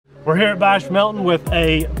We're here at Bash Mountain with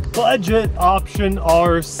a budget option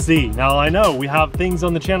RC. Now I know we have things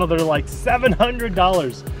on the channel that are like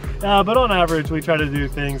 $700, but on average we try to do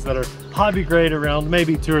things that are hobby grade around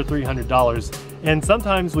maybe $200 or $300. And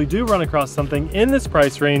sometimes we do run across something in this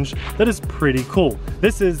price range that is pretty cool.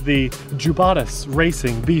 This is the Jubatus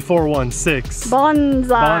Racing B416.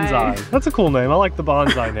 Bonzai. That's a cool name. I like the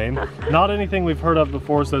Bonzai name. Not anything we've heard of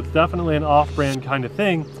before, so it's definitely an off-brand kind of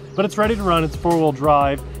thing, but it's ready to run, it's four-wheel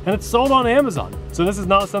drive, and it's sold on Amazon. So this is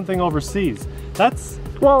not something overseas. That's...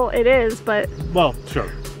 Well, it is, but... Well,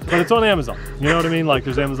 sure. But it's on Amazon. You know what I mean? Like,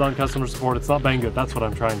 there's Amazon customer support. It's not Banggood. That's what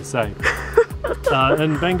I'm trying to say.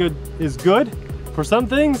 And Banggood is good for some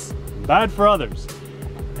things, bad for others.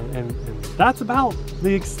 And that's about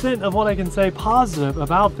the extent of what I can say positive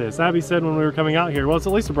about this. Abby said when we were coming out here, well, it's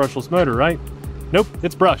at least a brushless motor, right? Nope,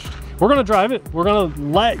 it's brushed. We're gonna drive it. We're gonna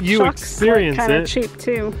let you experience it. Kind of cheap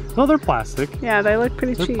too. No, they're plastic. Yeah, they look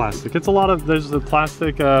pretty cheap. They're plastic. It's a lot of, there's the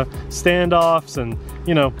plastic standoffs and,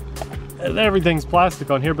 you know, everything's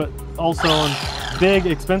plastic on here, but also on big,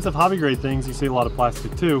 expensive hobby grade things, you see a lot of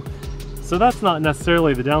plastic too. So that's not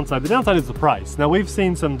necessarily the downside. The downside is the price. Now we've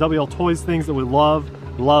seen some WL Toys things that we love.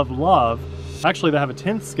 Actually, they have a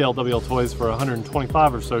 10th scale WL Toys for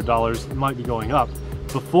 $125 or so. It might be going up.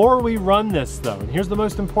 Before we run this though, and here's the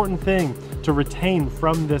most important thing to retain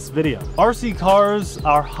from this video. RC cars,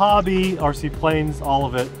 our hobby, RC planes, all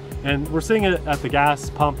of it, and we're seeing it at the gas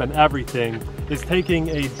pump and everything, is taking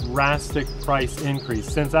a drastic price increase.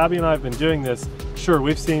 Since Abby and I have been doing this, sure,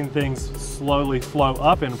 we've seen things slowly flow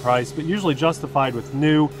up in price, but usually justified with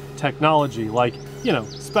new technology, like, you know,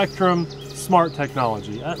 Spectrum, smart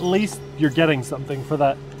technology. At least you're getting something for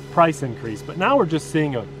that price increase. But now we're just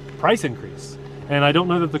seeing a price increase. And I don't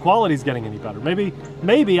know that the quality's getting any better.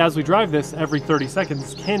 Maybe as we drive this, every 30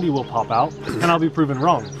 seconds, candy will pop out, and I'll be proven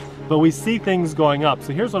wrong. But we see things going up.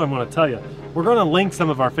 So here's what I'm gonna tell you. We're gonna link some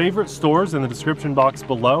of our favorite stores in the description box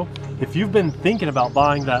below. If you've been thinking about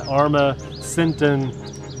buying that Arma Sinton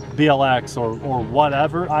BLX or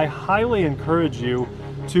whatever, I highly encourage you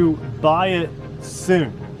to buy it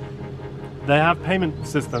soon. They have payment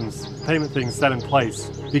systems, payment things set in place,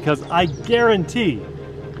 because I guarantee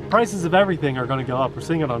prices of everything are gonna go up. We're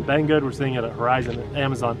seeing it on Banggood, we're seeing it at Horizon, at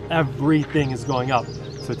Amazon, everything is going up.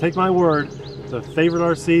 So take my word, the favorite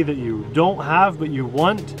RC that you don't have but you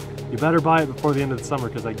want, you better buy it before the end of the summer,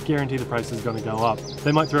 because I guarantee the price is going to go up.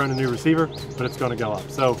 They might throw in a new receiver, but it's going to go up.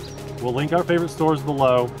 So we'll link our favorite stores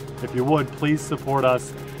below. If you would, please support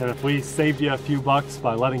us. And if we saved you a few bucks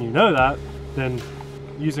by letting you know that, then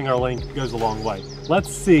using our link goes a long way. Let's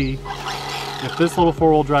see if this little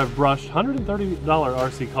four-wheel drive brushed $130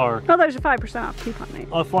 RC car. Oh, there's a 5% off coupon, mate.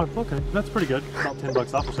 Oh, okay, that's pretty good. About 10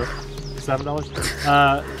 bucks off or so.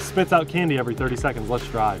 $7. Spits out candy every 30 seconds. Let's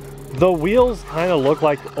drive. The wheels kind of look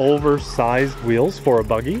like oversized wheels for a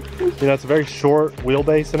buggy. You know, it's a very short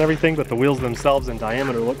wheelbase and everything, but the wheels themselves in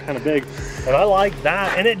diameter look kind of big. And I like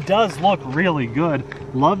that, and it does look really good.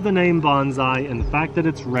 Love the name Bonzai and the fact that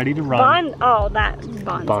it's ready to run. That's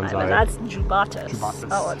Bonzai. But that's Jubatus.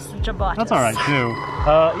 Oh, it's Jubatus. That's all right too.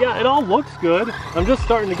 Yeah, it all looks good. I'm just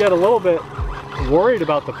starting to get a little bit worried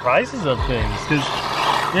about the prices of things, because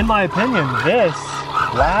in my opinion, this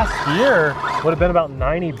last year would have been about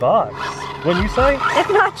 90 bucks. Wouldn't you say? If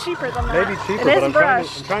not cheaper than that. Maybe cheaper, but I'm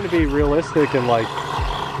trying to be realistic and like,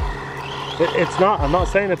 it's not, I'm not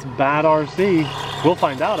saying it's bad RC. We'll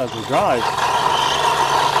find out as we drive.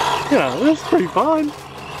 You know, it's pretty fun.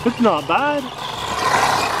 It's not bad.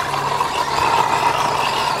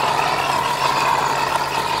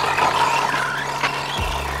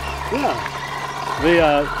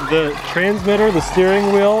 Yeah. The transmitter, the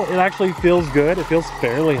steering wheel, it actually feels good. It feels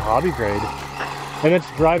fairly hobby grade. And it's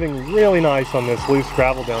driving really nice on this loose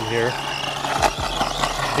gravel down here,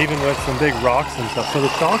 even with some big rocks and stuff. So the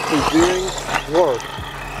shocks are doing work.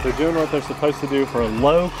 They're doing what they're supposed to do for a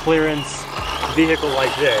low clearance vehicle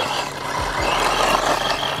like this.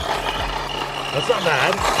 That's not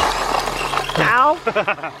bad.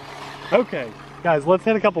 Ow. Okay, guys, let's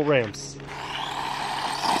hit a couple ramps.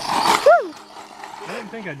 I didn't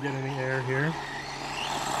think I'd get any air here.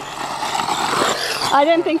 I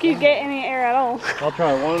didn't think you'd get any air at all. I'll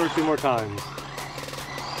try it 1 or 2 more times.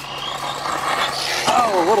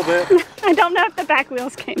 Oh, a little bit. I don't know if the back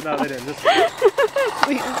wheels came No, off. they didn't.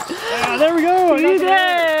 Yeah, there we go. You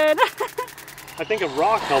did. I think a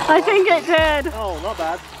rock helped. I think it did. Oh, not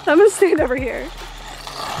bad. I'm gonna stand over here.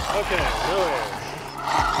 Okay, no air.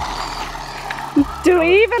 Do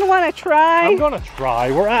we even want to try? I'm gonna try.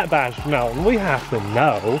 We're at Bash Mountain. We have to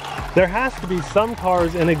know. There has to be some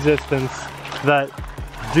cars in existence that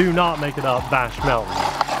do not make it up Bash Mountain.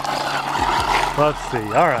 Let's see.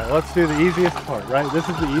 All right, let's do the easiest part, right? This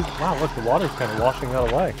is the easy. Wow, look, the water's kind of washing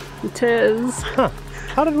that away. It is. Huh.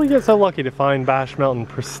 How did we get so lucky to find Bash Mountain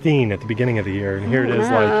pristine at the beginning of the year? And here it is,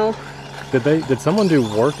 like, did someone do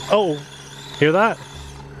work? Oh, hear that?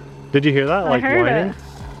 Did you hear that? Like whining?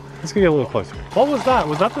 Let's get a little closer. What was that?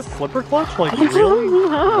 Was that the slipper clutch? Like really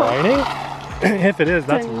whining? If it is,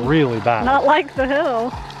 that's really bad. Not like the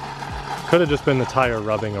hill. Could have just been the tire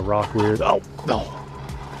rubbing a rock weird. Oh, no.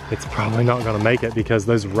 It's probably not gonna make it because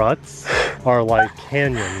those ruts are like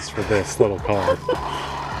canyons for this little car.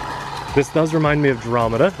 This does remind me of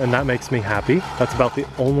Dramata, and that makes me happy. That's about the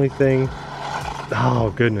only thing.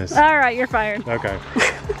 Oh, goodness. All right, you're fired. Okay.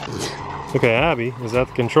 Okay, Abby is at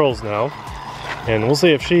the controls now, and we'll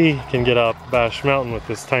see if she can get up Bash Mountain with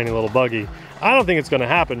this tiny little buggy. I don't think it's gonna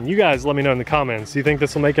happen. You guys let me know in the comments. Do you think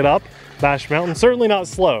this will make it up Bash Mountain? Certainly not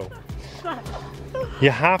slow. You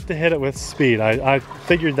have to hit it with speed. I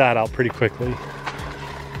figured that out pretty quickly.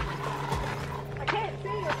 I can't see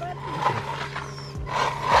your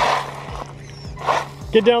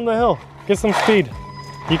butt. Get down the hill. Get some speed.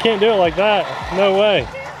 You can't do it like that. No way.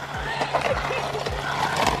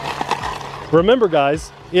 Remember,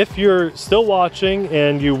 guys, if you're still watching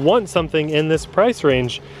and you want something in this price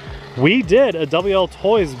range, we did a WL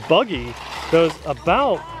Toys buggy that was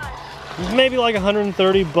about maybe like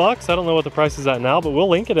 130 bucks. I don't know what the price is at now, but we'll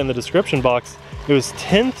link it in the description box. It was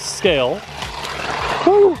 10th scale.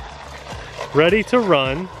 Woo! Ready to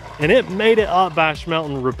run, and it made it up Bash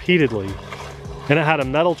Mountain repeatedly. And it had a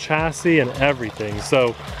metal chassis and everything.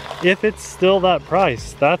 So if it's still that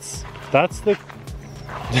price, that's the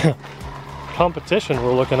competition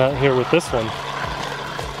we're looking at here with this one.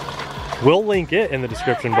 We'll link it in the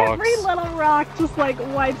description box. Every little rock just like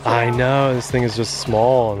wipes it I out. know, this thing is just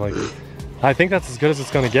small, and like, I think that's as good as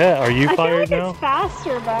it's gonna get. Are you fired feel like now? It's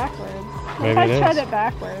faster backwards. Maybe What if I it tread is. it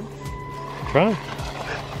backwards?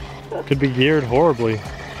 Try. Could be geared horribly.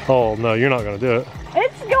 Oh no, you're not gonna do it.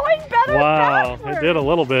 It's going better Wow, backwards. it did a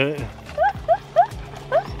little bit.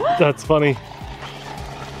 That's funny.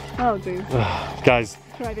 Oh, dude. Guys,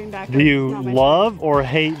 Driving backwards. do you Not my love or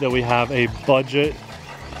hate that we have a budget?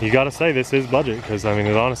 You gotta say this is budget, because I mean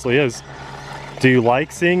it honestly is. Do you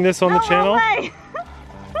like seeing this on the channel? Way.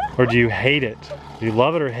 Or do you hate it? Do you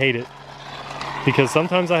love it or hate it? Because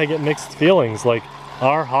sometimes I get mixed feelings. Like,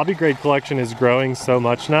 our hobby grade collection is growing so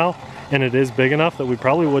much now, and it is big enough that we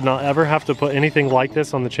probably would not ever have to put anything like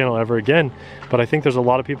this on the channel ever again. But I think there's a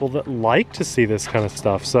lot of people that like to see this kind of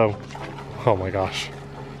stuff. So, oh my gosh.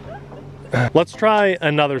 Let's try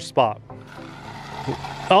another spot.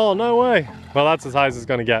 Oh, no way. Well, that's as high as it's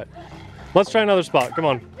gonna get. Let's try another spot, come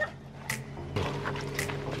on.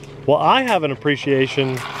 Well, I have an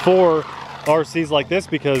appreciation for RCs like this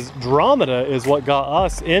because Dramata is what got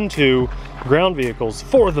us into ground vehicles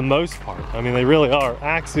for the most part. I mean, they really are.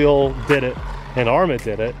 Axial did it and Arma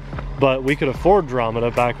did it, but we could afford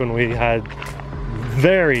Dramata back when we had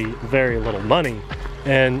very, very little money.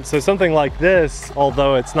 And so something like this,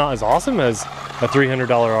 although it's not as awesome as a $300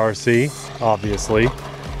 RC, obviously,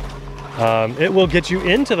 it will get you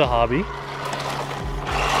into the hobby.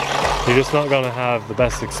 You're just not gonna have the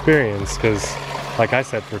best experience because, like I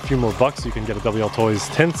said, for a few more bucks, you can get a WL Toys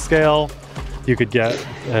 10th scale. You could get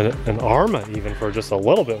an Arma even for just a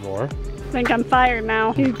little bit more. I think I'm fired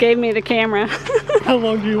now. You gave me the camera. How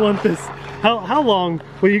long do you want this? How long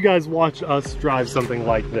will you guys watch us drive something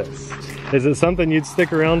like this? Is it something you'd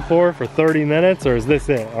stick around for 30 minutes, or is this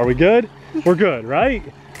it? Are we good? We're good, right?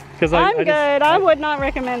 Because I'm good. I would not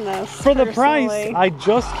recommend this. For the price, I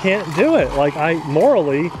just can't do it. Like,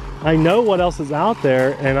 morally, I know what else is out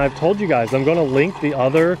there, and I've told you guys, I'm gonna link the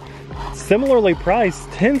other similarly priced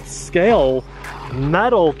 10th scale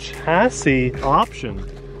metal chassis option.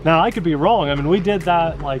 Now, I could be wrong. I mean, we did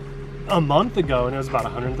that like a month ago, and it was about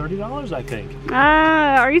 $130, I think.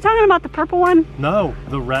 Are you talking about the purple one? No,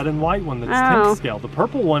 the red and white one that's 10th scale. The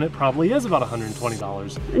purple one, it probably is about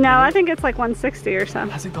 $120. No, I think it's like 160 or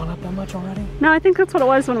something. Has it gone up that much already? No, I think that's what it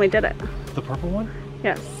was when we did it. The purple one?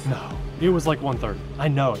 Yes. No, it was like 130. I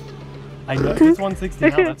know it. I know it's 160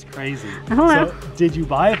 now. That's crazy. So, did you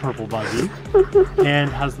buy a purple buggy? And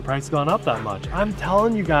has the price gone up that much? I'm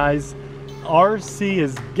telling you guys, RC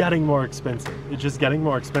is getting more expensive. It's just getting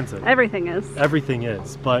more expensive. Everything is. Everything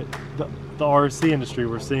is, but the RC industry,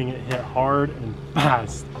 we're seeing it hit hard and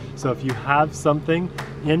fast. So if you have something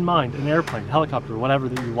in mind, an airplane, helicopter, whatever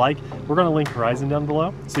that you like, we're gonna link Horizon down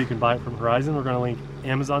below, so you can buy it from Horizon. We're gonna link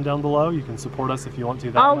Amazon down below. You can support us if you want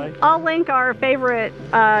to that way. I'll link our favorite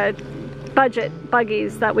budget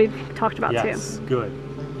buggies that we've talked about too. Yes, good.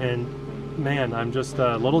 And man, I'm just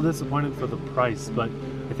a little disappointed for the price, but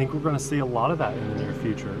I think we're going to see a lot of that in the near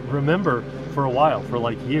future. Remember, for a while, for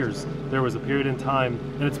like years, there was a period in time,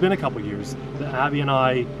 and it's been a couple years, that Abby and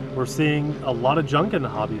I were seeing a lot of junk in the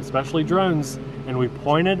hobby, especially drones, and we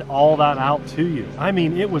pointed all that out to you. I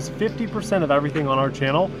mean, it was 50% of everything on our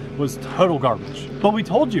channel was total garbage. But we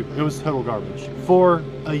told you it was total garbage for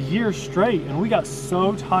a year straight, and we got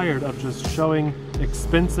so tired of just showing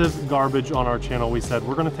expensive garbage on our channel. We said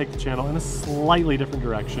we're gonna take the channel in a slightly different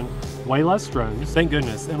direction, way less drones, thank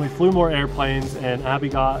goodness. And we flew more airplanes, and Abby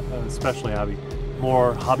got, especially Abby,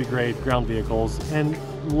 more hobby grade ground vehicles and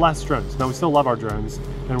less drones. Now we still love our drones,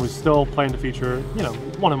 and we still plan to feature, you know,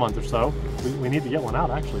 one a month or so. We need to get one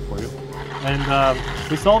out actually for you. And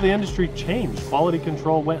we saw the industry change. Quality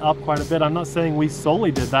control went up quite a bit. I'm not saying we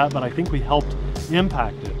solely did that, but I think we helped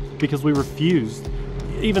impact it because we refused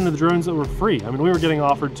even the drones that were free. I mean, we were getting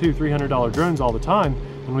offered $200, $300 drones all the time,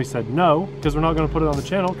 and we said no, because we're not going to put it on the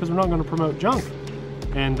channel, because we're not going to promote junk.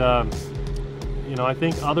 And you know, I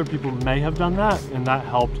think other people may have done that, and that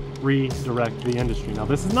helped redirect the industry. Now,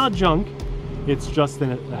 this is not junk, it's just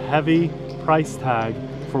a heavy price tag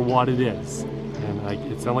for what it is. And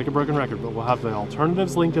it sounds like a broken record, but we'll have the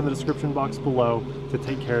alternatives linked in the description box below to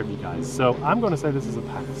take care of you guys. So I'm going to say this is a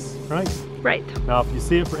pass, right? Right. Now, if you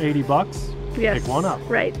see it for 80 bucks, pick one up.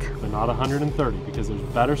 Right. But not 130, because there's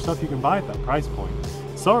better stuff you can buy at that price point.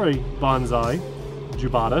 Sorry, Bonzai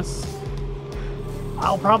Jubatus.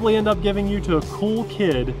 I'll probably end up giving you to a cool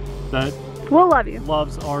kid that will love you,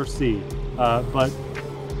 loves RC, but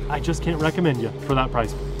I just can't recommend you for that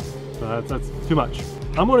price point. So that's too much.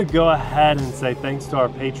 I'm going to go ahead and say thanks to our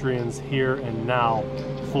Patreons here and now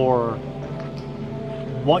for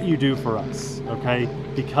what you do for us, okay?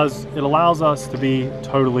 Because it allows us to be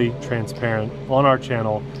totally transparent on our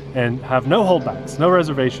channel and have no holdbacks, no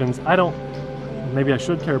reservations. Maybe I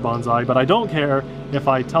should care, Bonzai, but I don't care if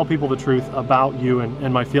I tell people the truth about you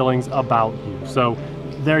and my feelings about you. So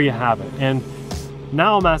there you have it. And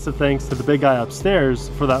now a massive thanks to the big guy upstairs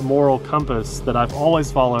for that moral compass that I've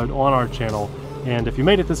always followed on our channel. And if you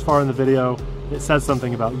made it this far in the video, it says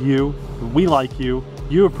something about you. We like you.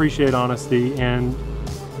 You appreciate honesty and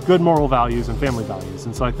good moral values and family values.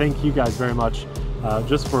 And so I thank you guys very much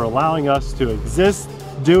just for allowing us to exist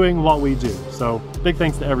doing what we do. So big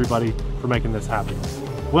thanks to everybody for making this happen.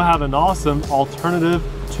 We'll have an awesome alternative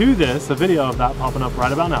to this, a video of that popping up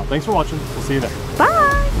right about now. Thanks for watching. We'll see you there. Bye.